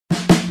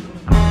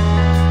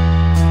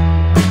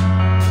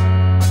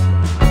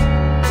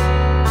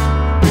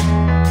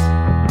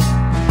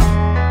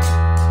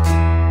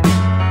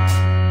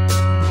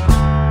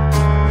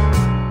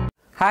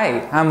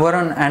Hi, I'm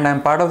Varun and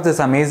I'm part of this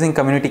amazing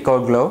community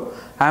called Glow.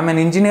 I'm an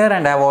engineer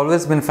and I've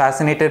always been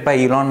fascinated by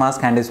Elon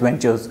Musk and his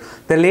ventures.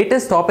 The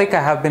latest topic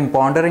I have been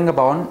pondering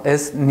upon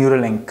is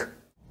Neuralink.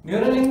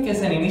 Neuralink is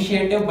an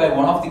initiative by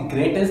one of the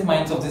greatest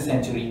minds of the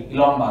century,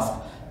 Elon Musk.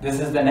 This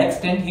is the next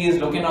stint he is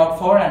looking out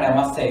for, and I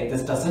must say,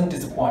 this doesn't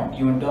disappoint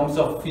you in terms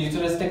of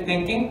futuristic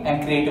thinking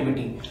and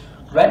creativity.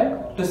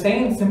 Well, to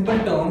say in simple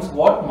terms,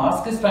 what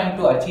Musk is trying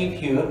to achieve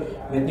here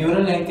with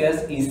Neuralink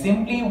is he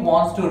simply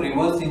wants to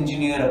reverse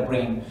engineer a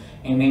brain.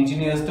 In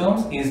engineer's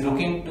terms, he is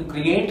looking to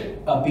create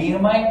a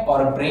BMI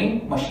or a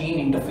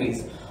brain-machine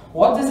interface.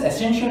 What this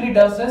essentially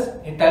does is,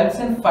 it helps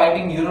in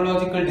fighting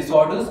neurological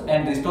disorders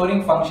and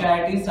restoring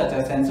functionalities such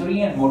as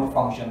sensory and motor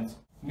functions.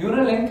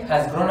 Neuralink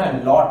has grown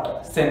a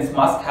lot since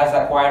Musk has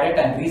acquired it,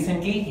 and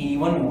recently he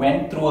even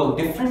went through a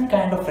different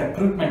kind of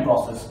recruitment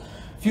process.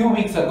 Few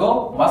weeks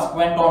ago, Musk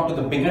went on to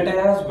the bigger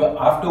tires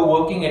after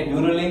working at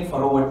Neuralink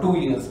for over 2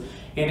 years.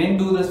 He didn't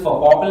do this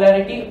for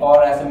popularity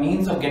or as a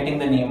means of getting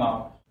the name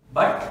out,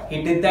 but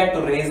he did that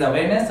to raise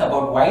awareness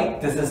about why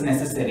this is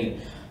necessary.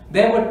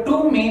 There were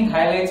two main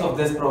highlights of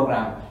this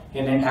program.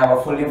 He didn't have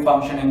a fully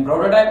functioning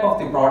prototype of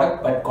the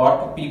product, but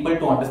got people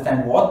to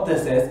understand what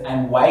this is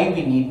and why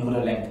we need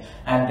Neuralink.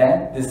 And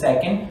then the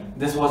second,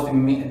 this was the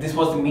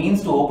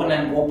means to open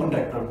an open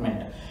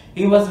recruitment.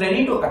 He was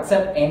ready to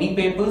accept any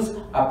papers,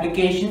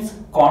 applications,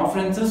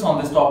 conferences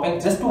on this topic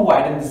just to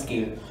widen the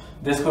scale.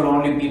 This could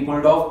only be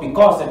pulled off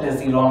because it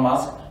is Elon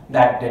Musk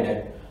that did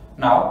it.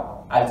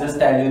 Now, I'll just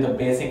tell you the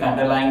basic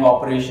underlying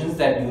operations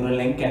that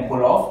Neuralink can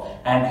pull off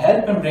and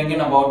help in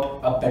bringing about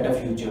a better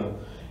future.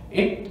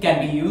 It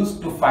can be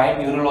used to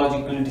fight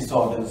neurological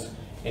disorders.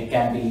 It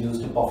can be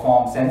used to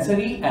perform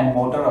sensory and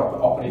motor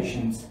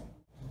operations.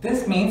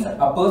 This means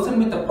a person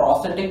with a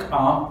prosthetic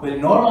arm will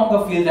no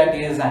longer feel that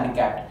he is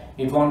handicapped.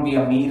 It won't be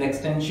a mere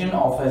extension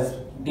of his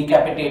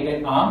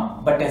decapitated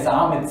arm, but his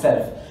arm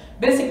itself.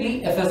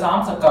 Basically, if his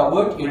arms are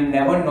covered, you'll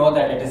never know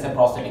that it is a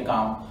prosthetic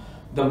arm.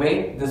 The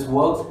way this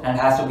works and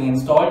has to be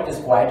installed is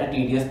quite a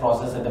tedious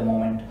process at the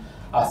moment.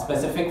 A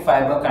specific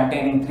fiber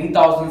containing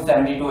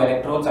 3072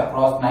 electrodes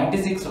across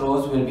 96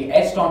 rows will be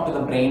etched onto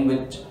the brain,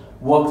 which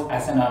works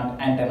as an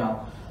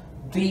antenna.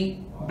 The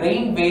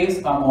brain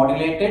waves are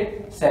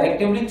modulated,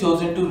 selectively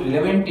chosen to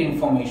relevant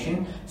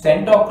information,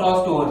 sent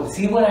across to a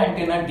receiver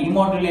antenna,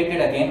 demodulated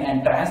again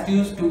and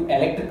transduced to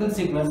electrical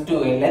signals to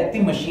let the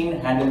machine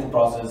handle the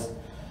process.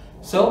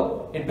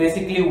 So it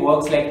basically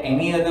works like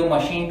any other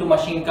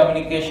machine-to-machine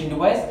communication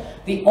device.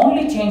 The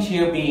only change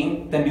here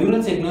being the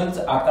neural signals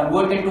are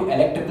converted to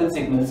electrical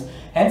signals,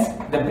 hence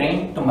the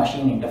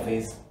brain-to-machine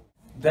interface.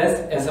 This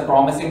is a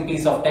promising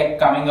piece of tech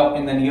coming up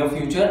in the near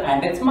future,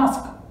 and it's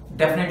Musk.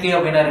 Definitely a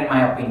winner in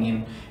my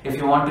opinion. If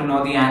you want to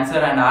know the answer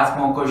and ask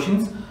more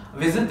questions,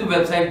 visit the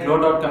website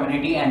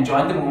glow.community and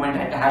join the movement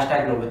at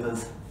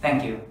 #GlowWithUs.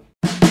 Thank you.